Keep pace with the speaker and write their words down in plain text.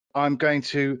I'm going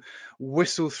to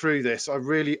whistle through this. I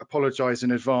really apologize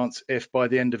in advance if by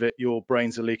the end of it your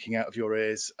brains are leaking out of your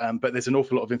ears, but there's an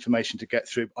awful lot of information to get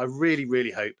through. I really,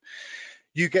 really hope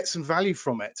you get some value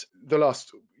from it. The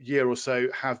last year or so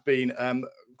have been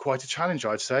quite a challenge,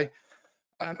 I'd say.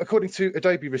 According to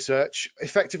Adobe research,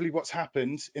 effectively what's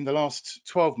happened in the last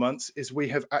 12 months is we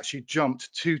have actually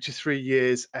jumped 2 to 3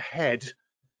 years ahead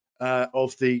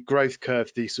of the growth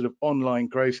curve, the sort of online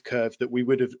growth curve that we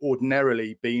would have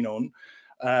ordinarily been on,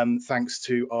 thanks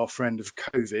to our friend of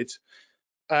COVID.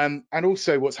 And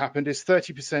also what's happened is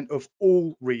 30% of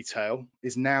all retail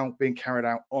is now being carried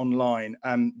out online.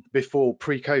 Before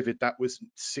pre-COVID, that was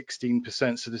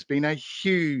 16%. So there's been a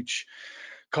huge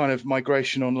kind of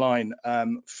migration online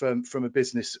from a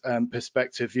business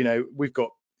perspective. You know, we've got,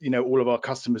 you know, all of our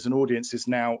customers and audiences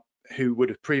now who would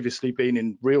have previously been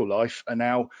in real life are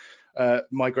now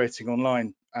migrating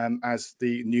online as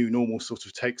the new normal sort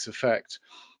of takes effect.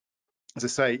 As I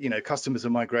say, you know, customers are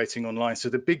migrating online. So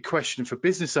the big question for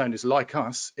business owners like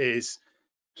us is,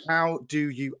 how do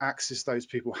you access those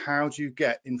people? How do you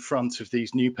get in front of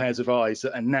these new pairs of eyes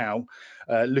that are now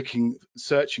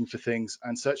searching for things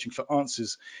and searching for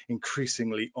answers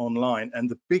increasingly online? And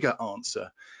the bigger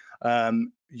answer,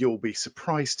 you'll be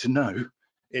surprised to know,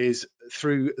 is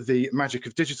through the magic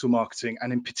of digital marketing,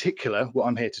 and in particular, what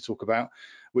I'm here to talk about,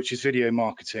 which is video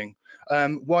marketing.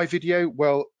 Why video?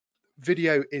 Well,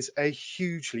 video is a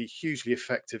hugely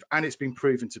effective, and it's been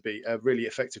proven to be a really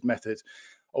effective method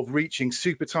of reaching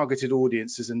super targeted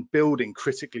audiences and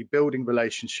critically building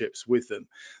relationships with them.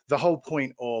 The whole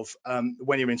point of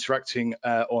when you're interacting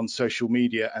on social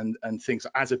media and things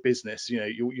as a business, you know,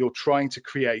 you're trying to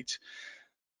create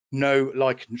know,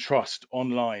 like, and trust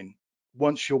online.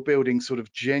 Once you're building sort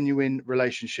of genuine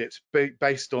relationships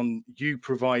based on you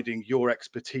providing your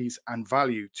expertise and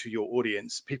value to your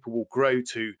audience, people will grow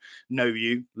to know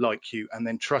you, like you, and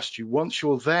then trust you. Once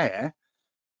you're there,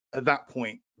 at that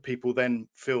point, people then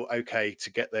feel okay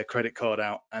to get their credit card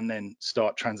out and then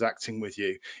start transacting with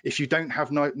you. If you don't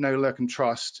have know, like, and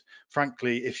trust,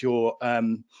 frankly, if you're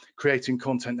creating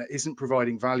content that isn't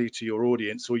providing value to your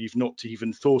audience, or you've not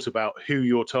even thought about who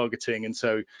you're targeting, and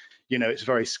so, you know, it's a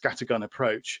very scattergun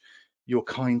approach, you're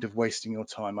kind of wasting your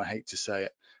time. I hate to say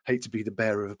it, hate to be the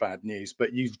bearer of bad news,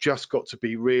 but you've just got to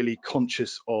be really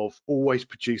conscious of always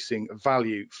producing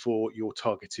value for your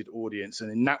targeted audience.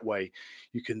 And in that way,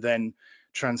 you can then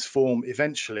transform,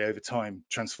 eventually over time,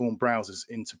 transform browsers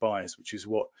into buyers, which is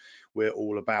what we're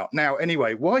all about. Now,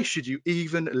 anyway, why should you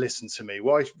even listen to me?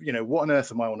 Why, you know, what on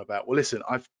earth am I on about? Well, listen,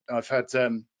 I've had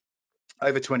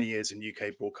over 20 years in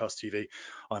UK broadcast TV.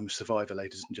 I'm a survivor,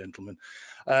 ladies and gentlemen.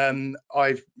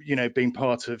 I've, you know, been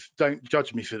part of, don't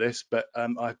judge me for this, but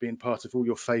I've been part of all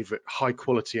your favorite high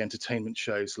quality entertainment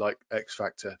shows like X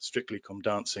Factor, Strictly Come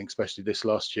Dancing, especially this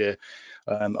last year.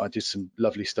 I did some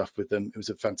lovely stuff with them. It was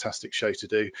a fantastic show to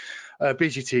do.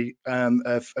 BGT,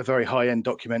 a very high-end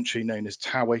documentary known as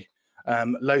Towie.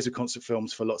 Loads of concert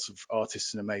films for lots of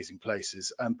artists in amazing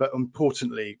places, but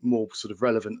importantly, more sort of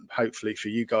relevant, hopefully, for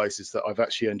you guys, is that I've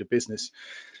actually owned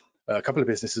a couple of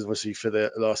businesses, obviously, for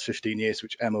the last 15 years,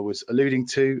 which Emma was alluding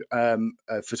to,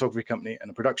 a photography company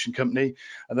and a production company.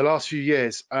 And the last few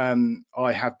years,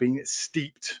 I have been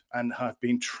steeped and have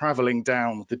been traveling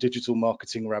down the digital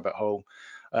marketing rabbit hole,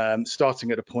 starting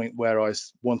at a point where I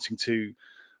was wanting to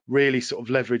really sort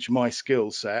of leverage my skill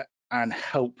set and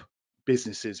help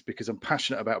businesses, because I'm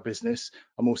passionate about business.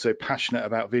 I'm also passionate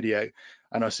about video,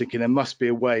 and I was thinking there must be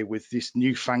a way with this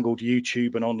newfangled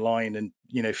YouTube and online and,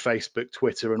 you know, Facebook,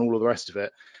 Twitter, and all of the rest of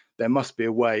it. There must be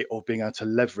a way of being able to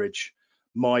leverage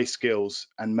my skills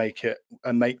and make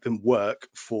them work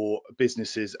for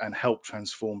businesses and help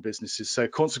transform businesses. So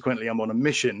consequently, I'm on a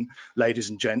mission, ladies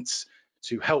and gents,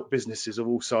 to help businesses of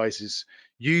all sizes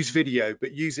use video,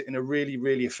 but use it in a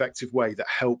really effective way that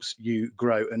helps you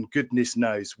grow. And goodness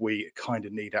knows we kind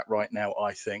of need that right now,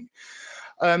 I think.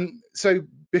 So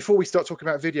before we start talking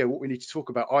about video, what we need to talk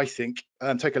about, I think,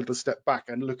 take a little step back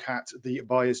and look at the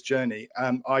buyer's journey.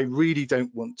 I really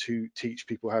don't want to teach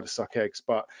people how to suck eggs,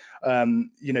 but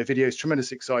you know, video is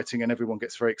tremendously exciting and everyone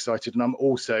gets very excited. And I'm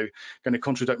also going to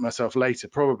contradict myself later,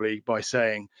 probably, by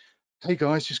saying, hey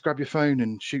guys, just grab your phone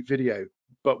and shoot video.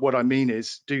 But what I mean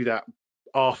is, do that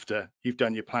after you've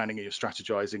done your planning and your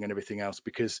strategizing and everything else,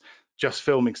 because just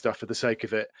filming stuff for the sake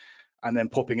of it and then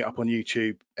popping it up on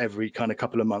YouTube every kind of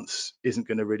couple of months isn't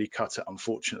going to really cut it,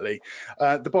 unfortunately.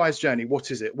 The buyer's journey,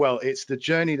 what is it? Well, it's the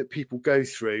journey that people go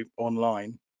through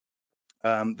online,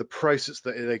 the process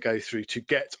that they go through to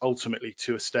get ultimately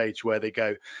to a stage where they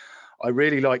go, I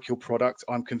really like your product.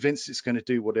 I'm convinced it's going to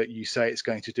do what you say it's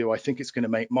going to do. I think it's going to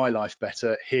make my life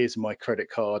better. Here's my credit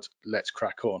card. Let's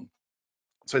crack on.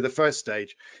 So the first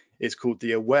stage is called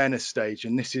the awareness stage.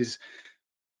 And this is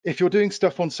if you're doing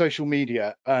stuff on social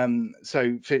media,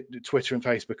 so Twitter and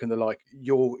Facebook and the like,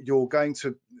 you're going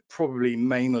to probably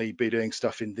mainly be doing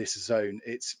stuff in this zone.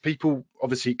 It's people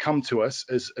obviously come to us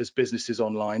as businesses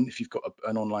online. If you've got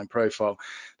an online profile,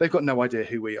 they've got no idea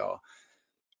who we are.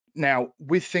 Now,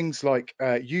 with things like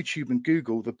YouTube and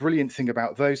Google, the brilliant thing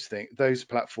about those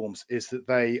platforms is that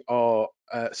they are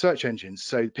search engines.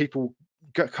 So people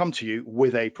come to you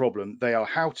with a problem. They are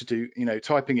how to do,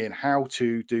 typing in how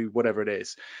to do whatever it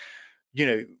is.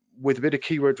 With a bit of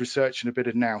keyword research and a bit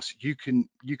of nous, you can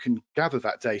gather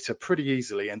that data pretty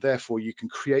easily, and therefore you can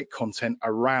create content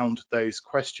around those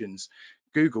questions.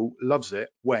 Google loves it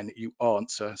when you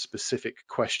answer specific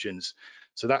questions.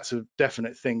 So that's a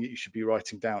definite thing that you should be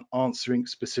writing down, answering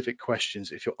specific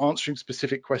questions. If you're answering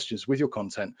specific questions with your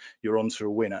content, you're onto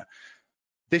a winner.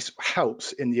 This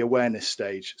helps in the awareness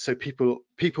stage. So people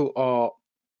are,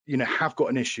 have got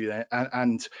an issue there,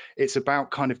 and it's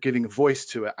about kind of giving a voice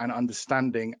to it and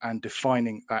understanding and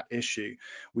defining that issue.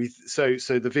 So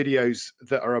the videos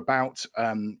that are about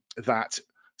that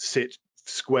sit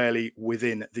squarely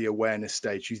within the awareness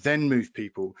stage. You then move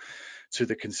people to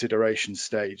the consideration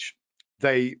stage.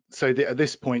 At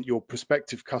this point, your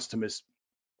prospective customers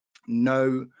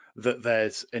know that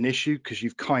there's an issue because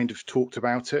you've kind of talked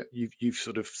about it. You've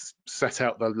sort of set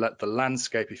out the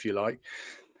landscape, if you like.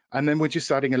 And then we're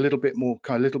just adding a little bit more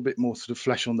sort of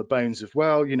flesh on the bones of,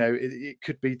 well, it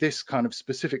could be this kind of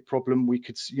specific problem. We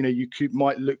could,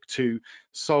 might look to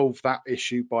solve that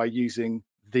issue by using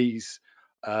these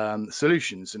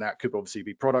solutions, and that could obviously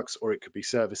be products or it could be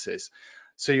services.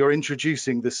 So you're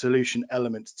introducing the solution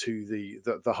element to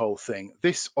the whole thing.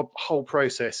 This whole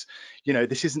process,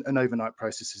 this isn't an overnight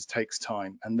process. It takes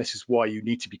time, and this is why you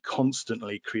need to be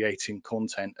constantly creating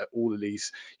content at all of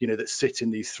these, that sit in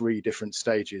these 3 different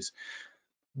stages.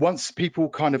 Once people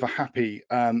kind of are happy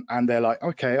and they're like,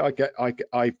 okay,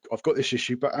 I've got this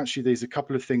issue, but actually there's a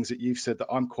couple of things that you've said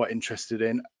that I'm quite interested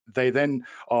in. They then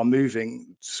are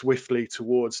moving swiftly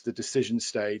towards the decision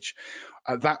stage.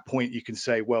 At that point, you can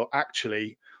say, well,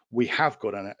 actually, we have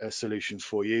got a solution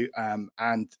for you,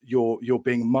 and you're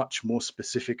being much more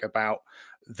specific about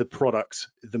the products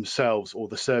themselves or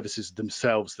the services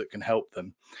themselves that can help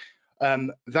them.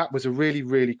 That was a really,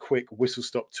 really quick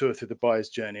whistle-stop tour through the buyer's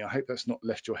journey. I hope that's not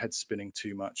left your head spinning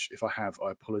too much. If I have,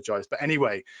 I apologize. But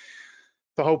anyway,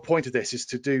 the whole point of this is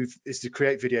to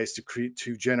create videos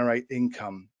to generate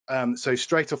income. So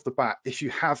straight off the bat, if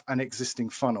you have an existing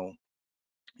funnel,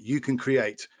 you can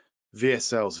create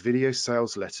VSLs, video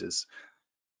sales letters.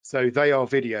 So they are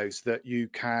videos that you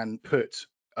can put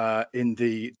in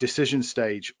the decision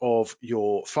stage of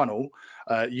your funnel,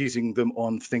 using them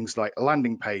on things like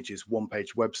landing pages,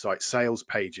 one-page website, sales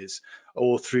pages,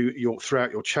 or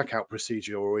throughout your checkout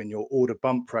procedure or in your order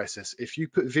bump process. If you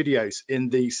put videos in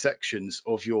these sections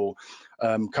of your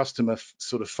customer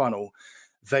sort of funnel,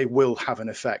 they will have an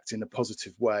effect in a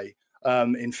positive way.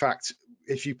 In fact,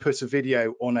 if you put a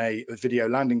video on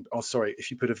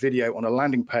if you put a video on a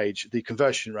landing page, the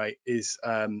conversion rate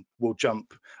will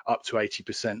jump up to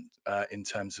 80% in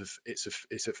terms of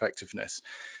its effectiveness.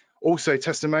 Also,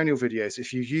 testimonial videos.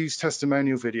 If you use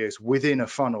testimonial videos within a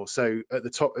funnel, so at the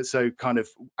top, so kind of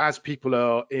as people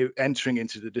are entering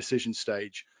into the decision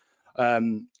stage,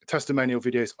 testimonial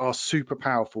videos are super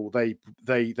powerful. They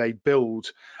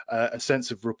build a sense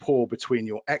of rapport between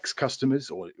your ex-customers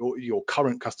or your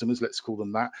current customers, let's call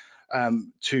them that,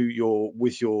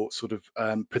 with your sort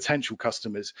of potential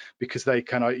customers, because they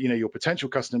can, your potential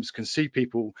customers can see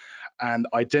people and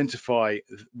identify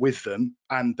with them,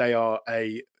 and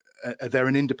they're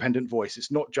an independent voice.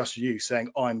 It's not just you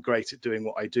saying, I'm great at doing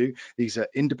what I do. These are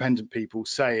independent people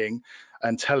saying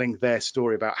and telling their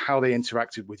story about how they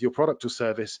interacted with your product or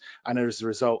service, and as a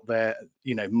result, they're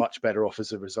much better off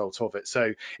as a result of it.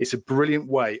 So it's a brilliant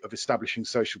way of establishing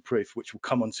social proof, which we'll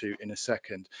come on to in a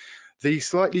second. The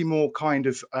slightly more kind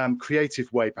of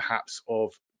creative way, perhaps,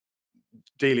 of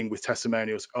dealing with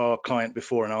testimonials are client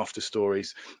before and after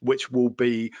stories, which will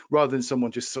be, rather than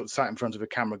someone just sort of sat in front of a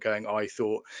camera going, I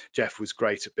thought Jeff was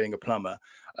great at being a plumber.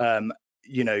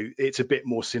 It's a bit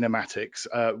more cinematics.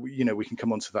 We can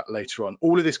come on to that later on.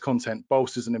 All of this content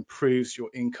bolsters and improves your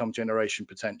income generation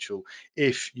potential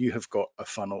if you have got a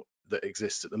funnel that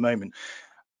exists at the moment.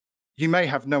 You may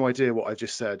have no idea what I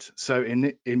just said, so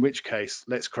in which case,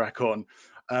 let's crack on.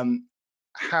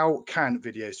 How can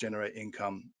videos generate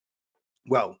income?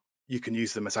 Well, you can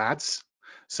use them as ads.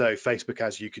 So Facebook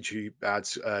ads, YouTube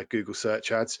ads, Google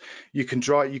search ads. You can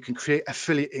create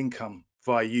affiliate income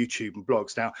via YouTube and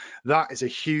blogs. Now that is a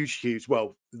huge,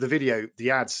 well, the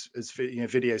ads as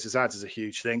videos as ads is a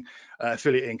huge thing.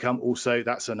 Affiliate income also,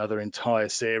 that's another entire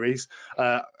series.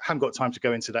 Haven't got time to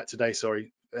go into that today,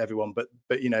 sorry everyone, but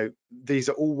these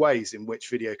are all ways in which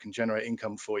video can generate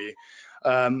income for you.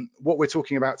 What we're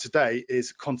talking about today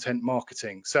is content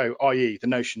marketing. So i.e. the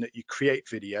notion that you create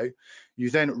video,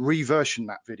 you then reversion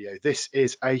that video. This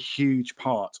is a huge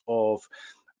part of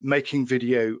making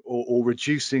video, or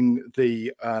reducing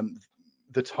the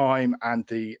time and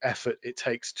the effort it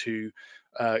takes to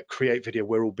create video.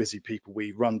 We're all busy people,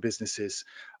 we run businesses.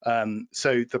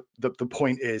 So the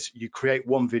point is, you create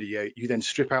one video, you then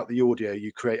strip out the audio,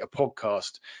 you create a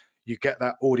podcast, you get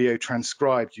that audio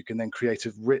transcribed, you can then create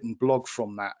a written blog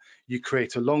from that, you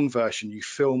create a long version, you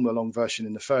film the long version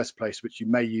in the first place, which you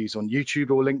may use on YouTube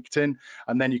or LinkedIn,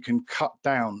 and then you can cut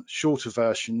down shorter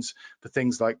versions for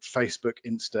things like Facebook,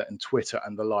 Insta and Twitter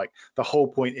and the like. The whole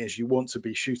point is you want to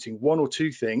be shooting one or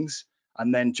two things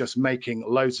and then just making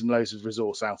loads and loads of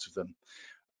resource out of them.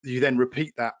 You then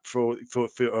repeat that for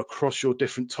across your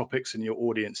different topics and your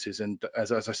audiences. And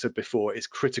as I said before, it's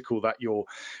critical that you're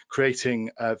creating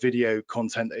video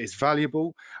content that is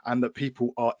valuable and that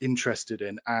people are interested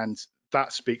in. And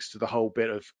that speaks to the whole bit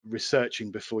of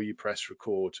researching before you press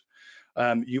record.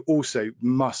 You also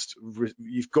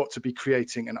you've got to be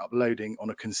creating and uploading on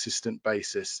a consistent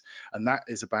basis, and that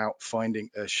is about finding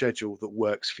a schedule that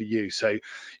works for you. So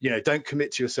don't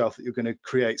commit to yourself that you're going to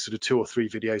create sort of 2 or 3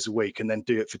 videos a week and then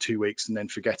do it for 2 weeks and then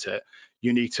forget it.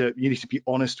 You need to be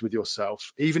honest with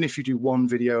yourself. Even if you do 1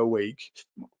 video a week,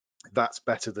 that's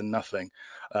better than nothing.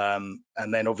 And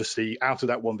then obviously out of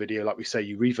that 1 video, like we say,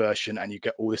 you reversion and you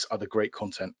get all this other great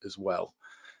content as well.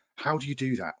 How do you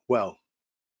do that? Well,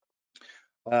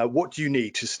 what do you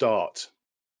need to start?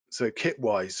 So kit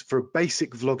wise, for a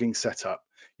basic vlogging setup,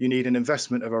 you need an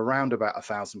investment of around about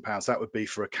 £1,000. That would be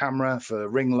for a camera, for a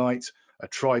ring light, a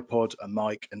tripod, a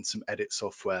mic and some edit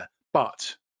software.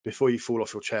 But before you fall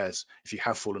off your chairs, if you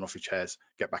have fallen off your chairs,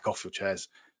 get back off your chairs,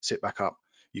 sit back up.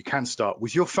 You can start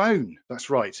with your phone.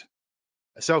 That's right.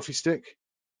 A selfie stick,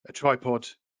 a tripod,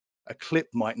 a clip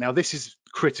mic. Now this is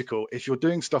critical if you're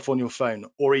doing stuff on your phone,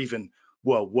 or even,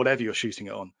 well, whatever you're shooting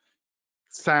it on.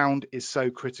 Sound is so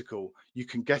critical. You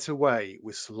can get away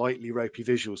with slightly ropey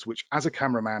visuals, which as a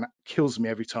cameraman kills me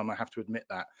every time I have to admit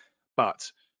that,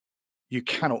 but you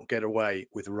cannot get away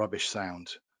with rubbish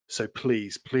sound. So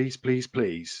please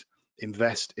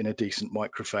invest in a decent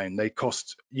microphone. They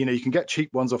cost, you can get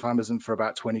cheap ones off Amazon for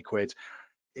about 20 quid.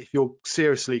 If you're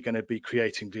seriously going to be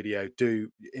creating video,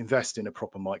 do invest in a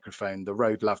proper microphone. The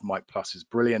Rode Lav Mic Plus is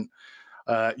brilliant.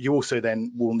 You also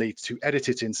then will need to edit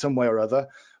it in some way or other.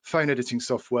 Phone editing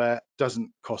software doesn't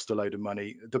cost a load of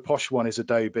money. The posh one is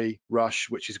Adobe Rush,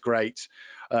 which is great.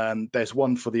 There's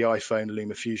one for the iPhone,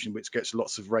 LumaFusion, which gets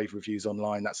lots of rave reviews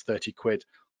online. That's 30 quid.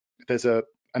 There's an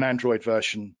Android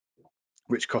version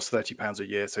which costs £30 a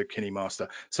year, so KineMaster.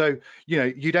 So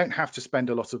you don't have to spend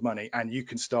a lot of money, and you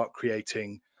can start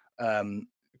creating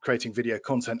video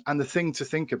content. And the thing to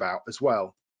think about as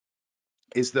well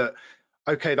is that,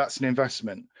 okay, that's an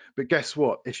investment, but guess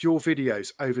what? If your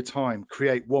videos over time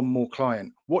create one more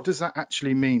client, what does that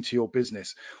actually mean to your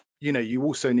business? You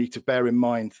also need to bear in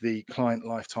mind the client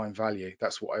lifetime value.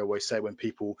 That's what I always say when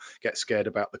people get scared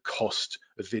about the cost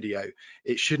of video.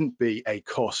 It shouldn't be a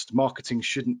cost. Marketing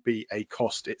shouldn't be a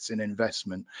cost. It's an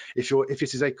investment. If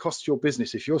it is a cost to your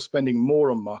business, if you're spending more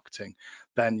on marketing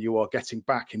than you are getting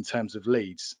back in terms of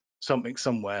leads, something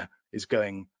somewhere is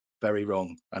going very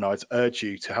wrong, and I'd urge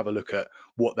you to have a look at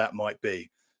what that might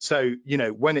be. So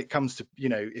when it comes to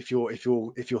if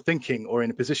you're thinking or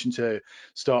in a position to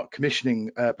start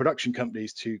commissioning production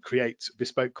companies to create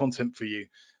bespoke content for you,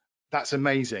 that's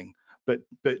amazing,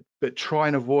 but try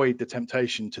and avoid the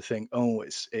temptation to think, oh,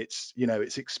 it's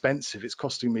expensive, it's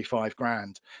costing me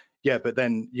 £5,000. Yeah, but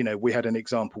then we had an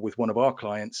example with one of our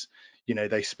clients.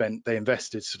 They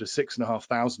invested sort of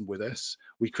 £6,500 with us.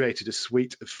 We created a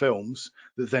suite of films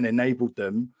that then enabled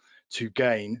them to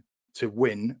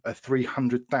win a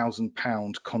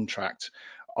 £300,000 contract.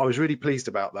 I was really pleased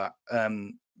about that,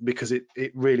 because it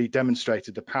really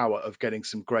demonstrated the power of getting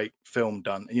some great film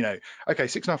done. Okay,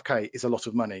 6.5K is a lot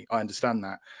of money, I understand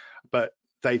that, but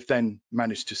they've then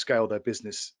managed to scale their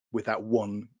business with that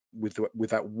one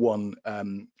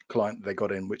client they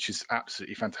got in, which is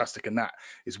absolutely fantastic, and that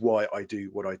is why I do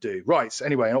what I do. Right, so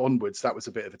anyway, onwards. That was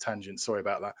a bit of a tangent, sorry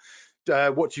about that.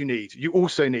 What do you need? You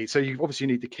also need, so you obviously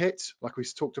need the kit, like we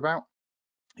talked about.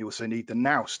 You also need the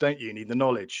nous, don't you? You need the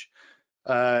knowledge.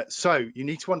 So you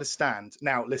need to understand.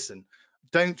 Now listen,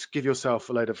 don't give yourself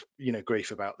a load of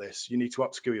grief about this. You need to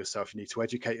upskill yourself. You need to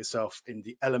educate yourself in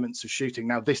the elements of shooting.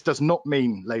 Now, this does not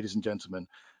mean, ladies and gentlemen,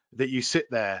 that you sit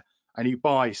there and you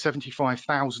buy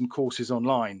 75,000 courses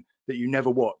online that you never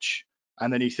watch,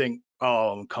 and then you think,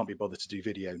 oh, I can't be bothered to do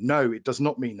video. No, it does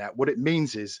not mean that. What it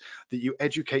means is that you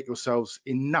educate yourselves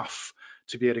enough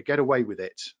to be able to get away with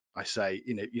it. I say,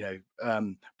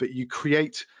 but you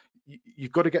create.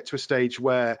 You've got to get to a stage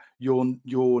where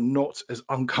you're not as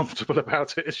uncomfortable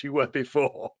about it as you were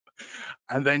before,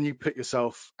 and then you put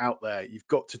yourself out there. You've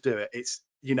got to do it. It's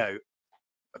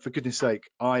for goodness sake,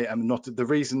 I am not the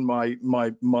reason my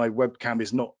webcam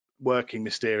is not working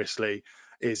mysteriously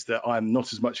is that I'm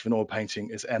not as much of an oil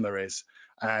painting as Emma is,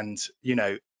 and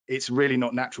it's really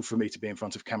not natural for me to be in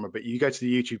front of camera. But you go to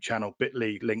the YouTube channel,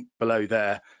 bit.ly, link below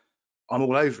there. I'm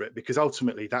all over it, because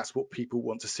ultimately that's what people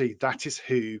want to see. That is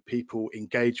who people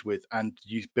engage with, and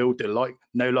you build their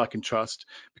know, like, and trust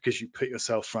because you put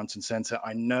yourself front and center.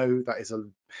 I know that is a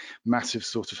massive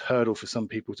sort of hurdle for some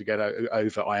people to get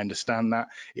over. I understand that.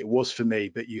 It was for me,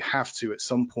 but you have to at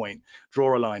some point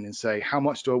draw a line and say, how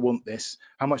much do I want this?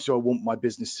 How much do I want my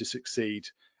business to succeed?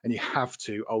 And you have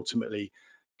to ultimately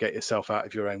get yourself out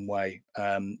of your own way. Do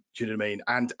you know what I mean?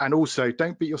 And also,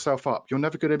 don't beat yourself up. You're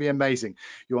never going to be amazing.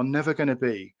 You're never going to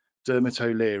be Dermot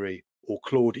O'Leary or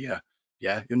Claudia.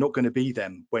 Yeah, you're not going to be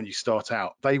them when you start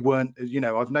out. They weren't,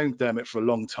 I've known Dermot for a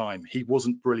long time. He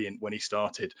wasn't brilliant when he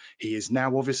started. He is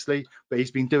now, obviously, but he's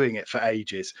been doing it for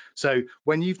ages. So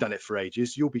when you've done it for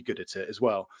ages, you'll be good at it as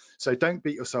well. So don't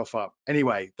beat yourself up.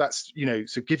 Anyway, that's,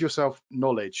 so give yourself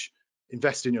knowledge,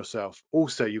 invest in yourself.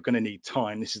 Also, you're going to need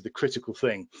time. This is the critical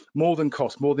thing. More than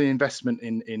cost, more than investment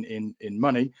in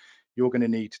money, you're going to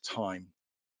need time.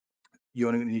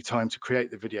 You're going to need time to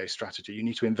create the video strategy. You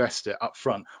need to invest it up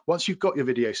front. Once you've got your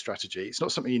video strategy, it's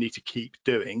not something you need to keep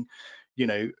doing.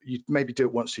 You maybe do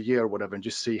it once a year or whatever and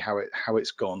just see how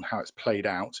it's gone, how it's played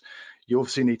out. You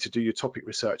obviously need to do your topic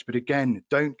research, but again,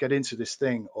 don't get into this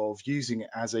thing of using it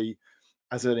as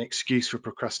an excuse for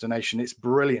procrastination. It's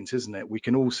brilliant, isn't it? We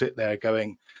can all sit there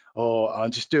going, oh, I'll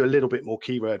just do a little bit more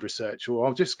keyword research, or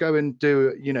I'll just go and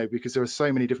do, because there are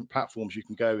so many different platforms you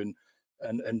can go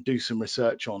and do some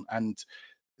research on. And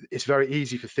it's very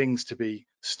easy for things to be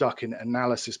stuck in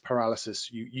analysis paralysis.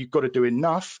 You've got to do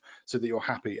enough so that you're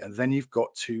happy, and then you've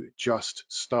got to just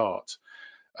start.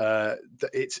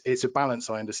 It's a balance,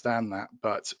 I understand that,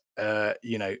 but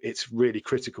it's really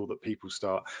critical that people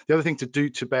start. The other thing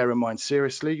to bear in mind,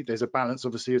 seriously, there's a balance.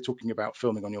 Obviously, you're talking about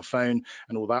filming on your phone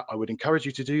and all that. I would encourage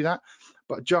you to do that,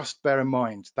 but just bear in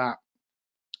mind that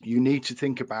you need to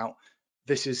think about,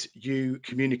 this is you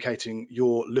communicating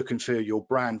your look and feel, your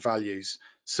brand values.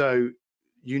 So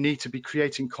you need to be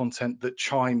creating content that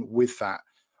chime with that.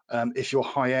 If you're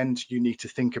high end, you need to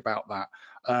think about that.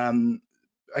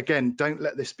 Again, don't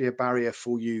let this be a barrier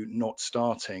for you not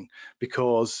starting,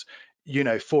 because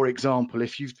for example,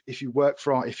 if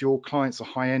your clients are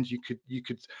high end, you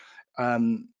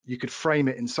could frame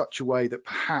it in such a way that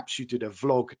perhaps you did a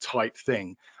vlog type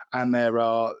thing, and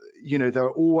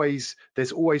there's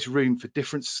always room for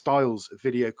different styles of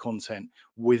video content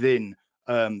within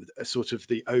a sort of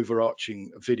the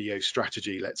overarching video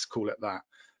strategy, let's call it that.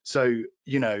 So,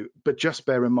 but just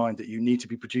bear in mind that you need to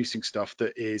be producing stuff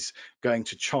that is going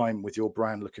to chime with your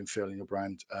brand look and feel and your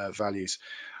brand values.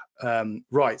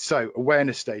 Right, so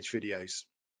awareness stage videos.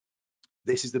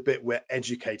 This is the bit where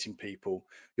educating people.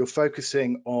 You're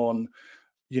focusing on,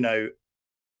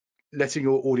 letting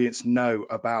your audience know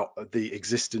about the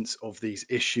existence of these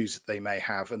issues that they may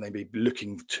have and they may be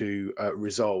looking to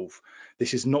resolve.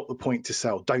 This is not the point to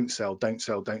sell. Don't sell, don't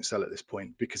sell, don't sell at this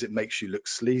point, because it makes you look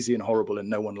sleazy and horrible, and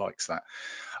no one likes that.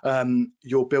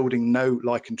 You're building know,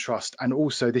 like, and trust. And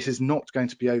also, this is not going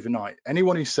to be overnight.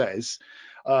 Anyone who says,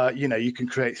 you can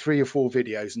create 3 or 4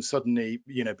 videos and suddenly,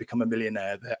 become a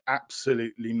millionaire, they're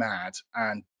absolutely mad,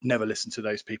 and never listen to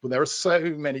those people. There are so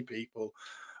many people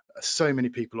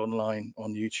online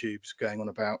on YouTube's going on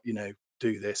about,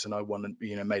 do this and I won,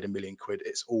 made £1 million.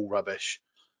 It's all rubbish.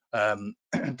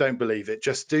 Don't believe it.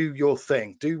 Just do your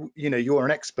thing. You're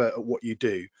an expert at what you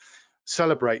do.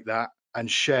 Celebrate that and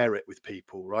share it with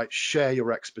people, right? Share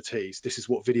your expertise. This is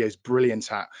what video is brilliant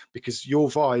at, because your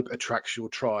vibe attracts your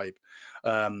tribe.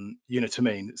 To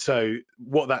mean. So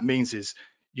what that means is,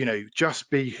 just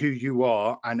be who you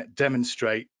are and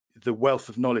demonstrate the wealth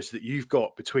of knowledge that you've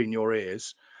got between your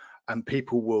ears, and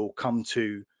people will come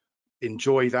to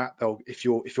enjoy that. If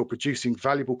you're producing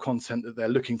valuable content that they're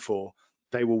looking for,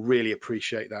 they will really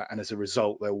appreciate that, and as a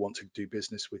result, they'll want to do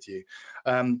business with you.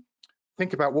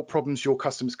 Think about what problems your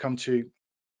customers come to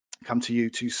you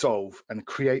to solve, and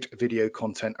create video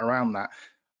content around that.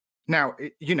 Now,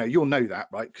 you'll know that,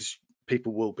 right? Because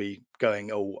people will be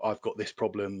going, oh, I've got this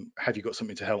problem. Have you got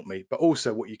something to help me? But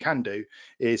also what you can do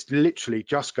is literally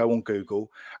just go on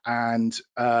Google and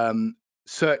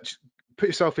search, put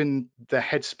yourself in the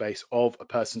headspace of a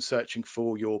person searching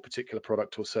for your particular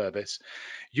product or service.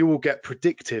 You will get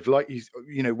predictive, like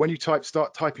when you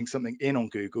start typing something in on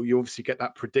Google, you obviously get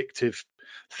that predictive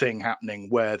thing happening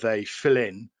where they fill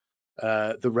in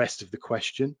the rest of the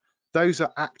question. Those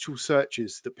are actual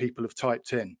searches that people have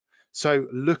typed in. So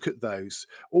look at those.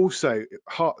 Also,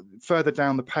 further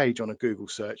down the page on a Google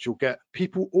search, you'll get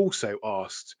people also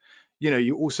asked.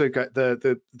 You also get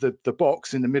the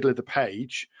box in the middle of the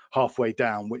page, halfway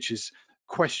down, which is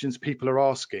questions people are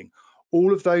asking.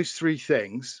 All of those three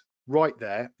things right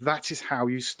there, that is how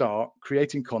you start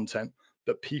creating content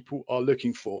that people are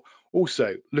looking for.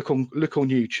 Also, look on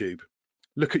YouTube.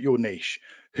 Look at your niche.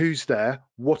 Who's there?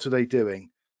 What are they doing?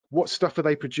 What stuff are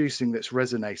they producing that's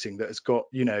resonating, that has got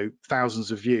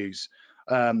thousands of views?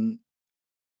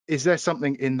 Is there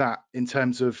something in that, in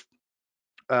terms of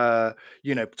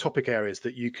topic areas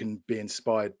that you can be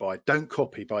inspired by? Don't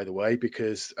copy, by the way,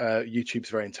 because YouTube's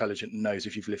very intelligent and knows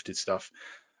if you've lifted stuff,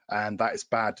 and that is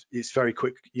bad. It's very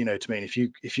quick, to mean if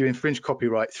you infringe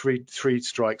copyright, three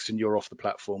strikes and you're off the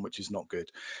platform, which is not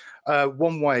good.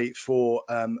 One way for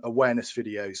awareness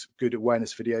videos, good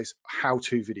awareness videos,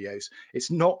 how-to videos.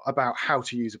 It's not about how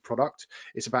to use a product.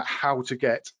 It's about how to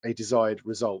get a desired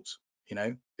result.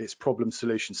 It's problem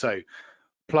solution. So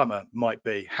plumber might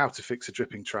be how to fix a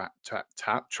dripping trap,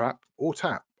 or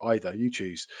tap, either you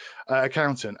choose.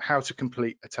 Accountant, how to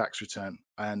complete a tax return.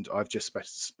 And I've just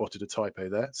spotted a typo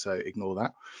there, so ignore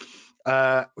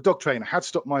that. Dog trainer, how to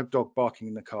stop my dog barking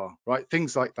in the car, right?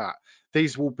 Things like that.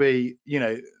 These will be,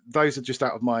 those are just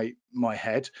out of my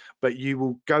head, but you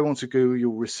will go onto Google,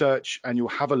 you'll research, and you'll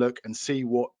have a look and see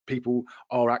what people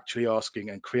are actually asking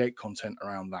and create content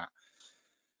around that.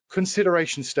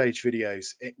 Consideration stage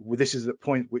videos. This is the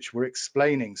point which we're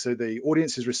explaining. So the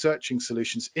audience is researching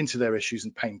solutions into their issues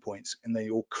and pain points, and they're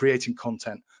all creating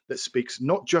content that speaks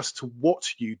not just to what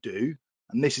you do,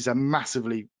 and this is a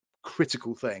massively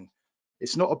critical thing.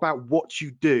 It's not about what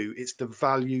you do, it's the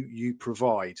value you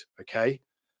provide, okay?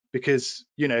 Because,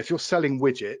 if you're selling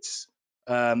widgets,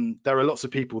 there are lots of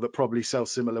people that probably sell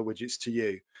similar widgets to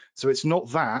you. So it's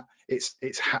not that, it's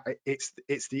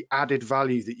the added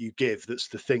value that you give that's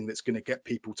the thing that's going to get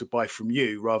people to buy from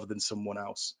you rather than someone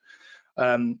else.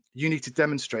 You need to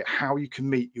demonstrate how you can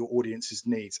meet your audience's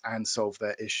needs and solve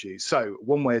their issues. So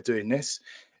one way of doing this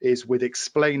is with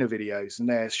explainer videos, and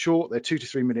they're short, they're 2 to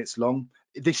 3 minutes long.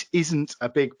 This isn't a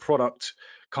big product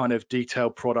kind of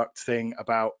detailed product thing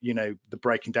about the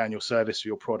breaking down your service or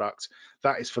your product.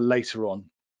 That is for later on.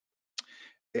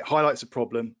 It highlights a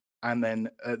problem and then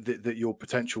that your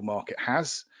potential market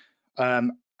has,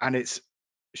 and it's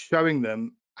showing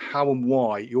them how and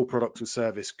why your product or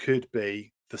service could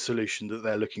be the solution that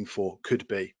they're looking for. Could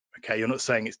be. Okay, you're not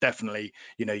saying it's definitely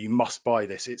you must buy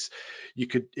this.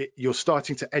 You're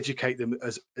starting to educate them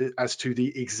as to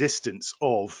the existence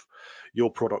of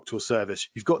your product or service.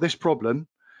 You've got this problem,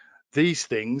 these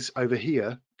things over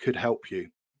here could help you.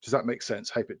 Does that make sense?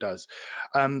 Hope it does.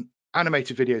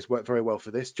 Animated videos work very well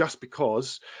for this, just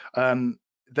because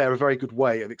they're a very good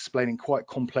way of explaining quite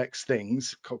complex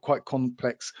things, quite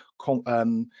complex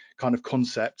kind of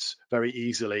concepts very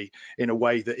easily, in a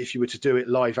way that if you were to do it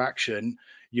live action,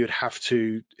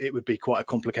 it would be quite a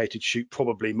complicated shoot,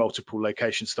 probably multiple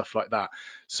locations, stuff like that.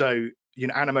 So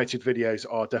animated videos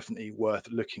are definitely worth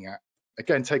looking at.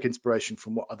 Again, take inspiration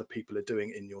from what other people are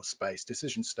doing in your space.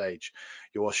 Decision stage,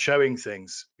 you're showing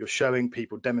things, you're showing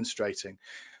people, demonstrating.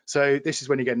 So this is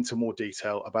when you get into more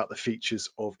detail about the features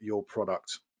of your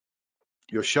product.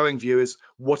 You're showing viewers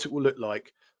what it will look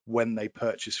like when they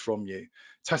purchase from you.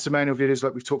 Testimonial videos,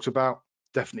 like we've talked about,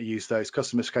 definitely use those.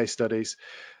 Customer case studies.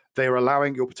 They are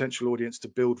allowing your potential audience to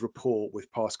build rapport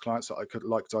with past clients that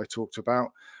I talked about.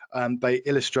 They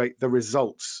illustrate the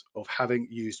results of having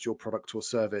used your product or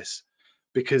service,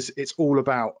 because it's all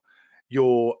about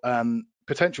your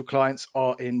potential clients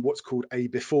are in what's called a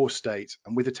before state.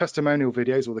 And with the testimonial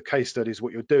videos or the case studies,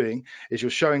 what you're doing is you're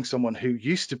showing someone who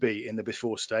used to be in the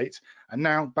before state, and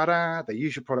now, they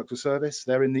use your product or service,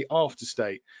 they're in the after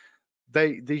state.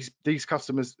 These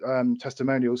customers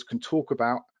testimonials can talk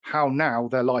about how now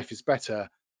their life is better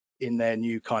in their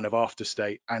new kind of after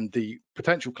state, and the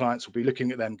potential clients will be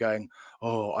looking at them going,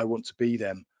 oh, I want to be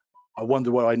them. I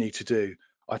wonder what I need to do.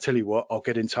 I tell you what, I'll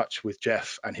get in touch with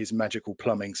Jeff and his magical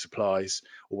plumbing supplies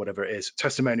or whatever it is.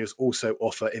 Testimonials also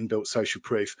offer inbuilt social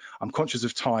proof. I'm conscious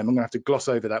of time. I'm going to have to gloss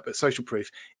over that, but social proof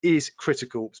is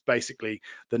critical. It's basically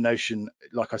the notion,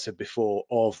 like I said before,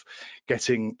 of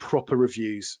getting proper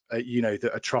reviews,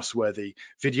 that are trustworthy.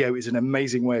 Video is an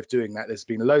amazing way of doing that. There's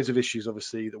been loads of issues,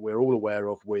 obviously, that we're all aware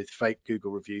of with fake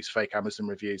Google reviews, fake Amazon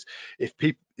reviews.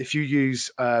 If you use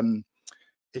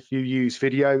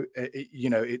video,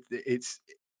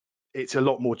 it's a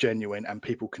lot more genuine and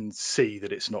people can see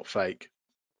that it's not fake.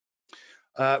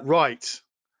 Right,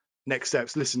 next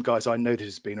steps. Listen, guys, I know this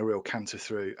has been a real canter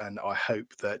through, and I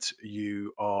hope that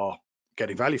you are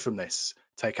getting value from this.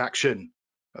 Take action.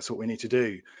 That's what we need to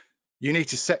do. You need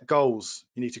to set goals.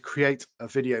 You need to create a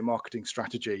video marketing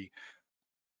strategy.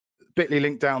 Bit.ly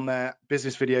link down there,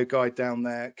 business video guide down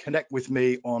there. Connect with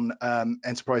me on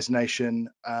Enterprise Nation.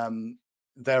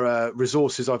 There are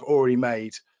resources I've already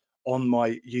made on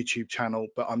my YouTube channel,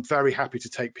 but I'm very happy to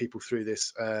take people through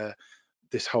this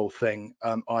this whole thing.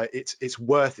 It's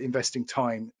worth investing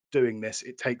time doing this.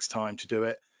 It takes time to do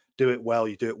it. Do it well.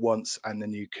 You do it once, and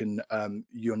then you can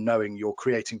you're knowing you're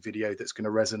creating video that's going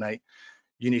to resonate.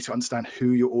 You need to understand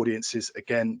who your audience is.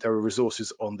 Again, there are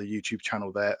resources on the YouTube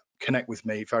channel there. Connect with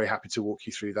me. Very happy to walk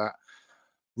you through that.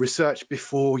 Research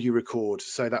before you record.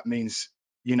 So that means,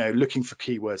 looking for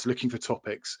keywords, looking for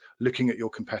topics, looking at your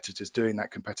competitors, doing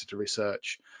that competitor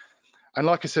research. And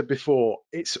like I said before,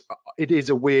 it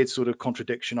is a weird sort of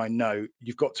contradiction. I know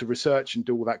you've got to research and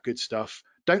do all that good stuff.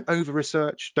 Don't over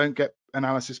research. Don't get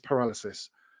analysis paralysis.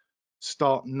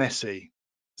 Start messy.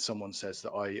 Someone says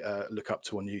that I look up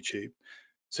to on YouTube.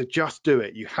 So just do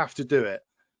it. You have to do it.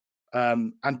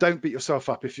 And don't beat yourself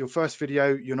up. If your first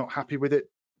video, you're not happy with it,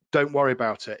 don't worry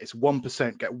about it. It's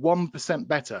 1%. Get 1%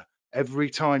 better every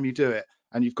time you do it.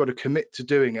 And you've got to commit to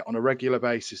doing it on a regular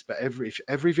basis. But if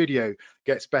every video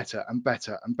gets better and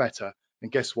better and better,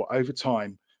 and guess what? Over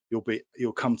time,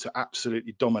 you'll come to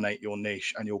absolutely dominate your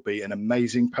niche, and you'll be an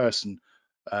amazing person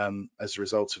as a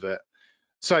result of it.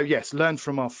 So yes, learn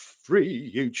from our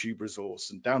free YouTube resource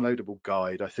and downloadable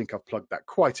guide. I think I've plugged that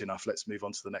quite enough. Let's move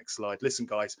on to the next slide. Listen,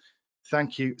 guys,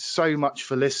 thank you so much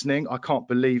for listening. I can't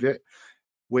believe it.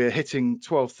 We're hitting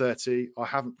 12:30. I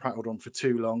haven't prattled on for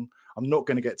too long. I'm not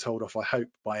going to get told off, I hope,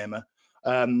 by Emma.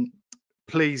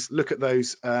 Please look at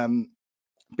those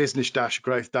business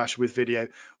growth with video.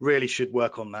 Really should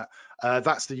work on that.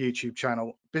 That's the YouTube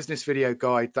channel. Business video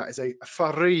guide. That is a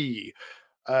free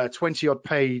 20-odd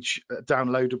page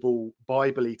downloadable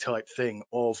Bible-y type thing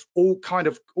of all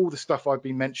the stuff I've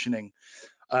been mentioning.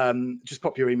 Just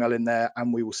pop your email in there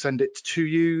and we will send it to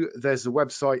you. There's the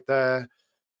website there.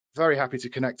 Very happy to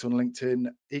connect on LinkedIn,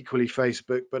 equally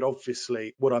Facebook, but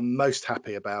obviously what I'm most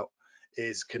happy about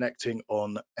is connecting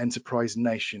on Enterprise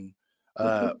Nation,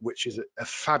 which is a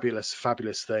fabulous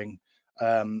thing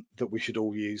that we should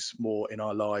all use more in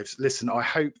our lives. Listen, I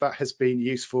hope that has been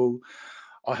useful.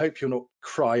 I hope you're not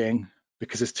crying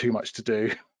because there's too much to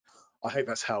do. I hope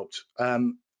that's helped.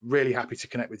 Really happy to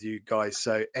connect with you guys.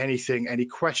 So any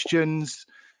questions,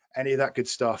 any of that good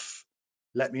stuff,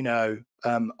 let me know.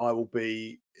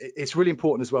 It's really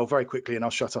important as well, very quickly, and I'll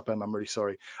shut up, Em, I'm really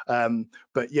sorry.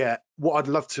 But yeah, what I'd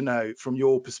love to know from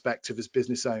your perspective as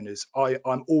business owners,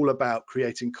 I'm all about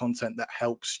creating content that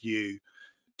helps you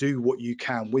do what you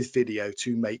can with video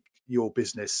to make your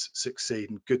business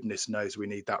succeed, and goodness knows we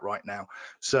need that right now.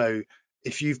 So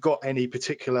if you've got any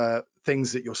particular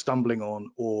things that you're stumbling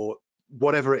on or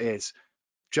whatever it is,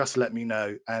 just let me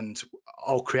know and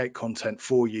I'll create content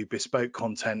for you, bespoke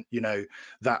content,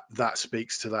 that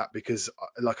speaks to that, because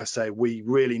like I say, we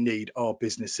really need our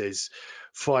businesses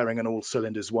firing on all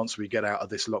cylinders once we get out of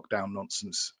this lockdown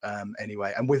nonsense.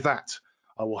 Anyway, and with that,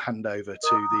 I will hand over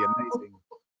to the amazing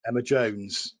Emma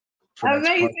Jones.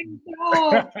 Amazing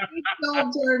job. Good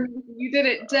job, Jeremy. You did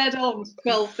it dead on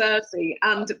 12:30,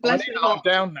 and bless your heart.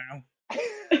 I'm down now.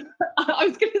 I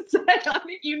was going to say, I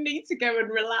think you need to go and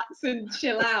relax and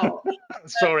chill out.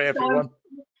 Sorry, everyone.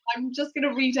 I'm just going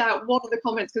to read out one of the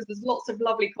comments because there's lots of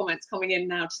lovely comments coming in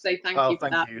now to say thank you for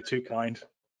that. Thank you. You're too kind.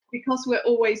 Because we're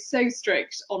always so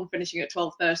strict on finishing at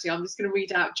 12:30, I'm just going to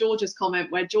read out Georgia's comment,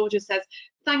 where Georgia says,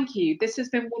 "Thank you. This has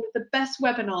been one of the best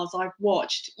webinars I've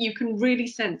watched. You can really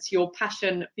sense your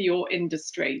passion for your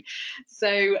industry."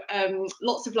 So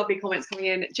lots of lovely comments coming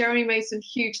in. Jeremy Mason,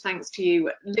 huge thanks to you.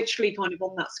 Literally kind of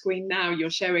on that screen now, you're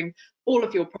showing all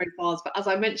of your profiles. But as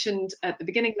I mentioned at the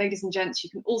beginning, ladies and gents, you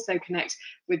can also connect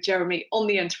with Jeremy on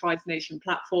the Enterprise Nation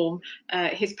platform.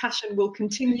 His passion will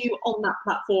continue on that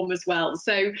platform as well.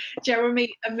 So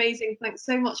Jeremy, amazing. Thanks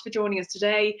so much for joining us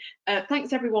today.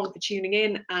 Thanks everyone for tuning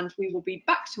in, and we will be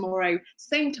back tomorrow,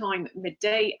 same time,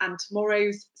 midday. And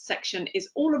tomorrow's section is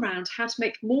all around how to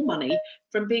make more money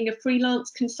from being a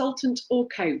freelance consultant or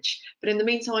coach. But in the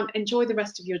meantime, enjoy the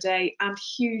rest of your day, and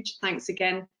huge thanks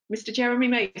again, Mr. Jeremy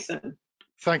Mason.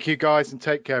 Thank you, guys, and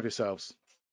take care of yourselves.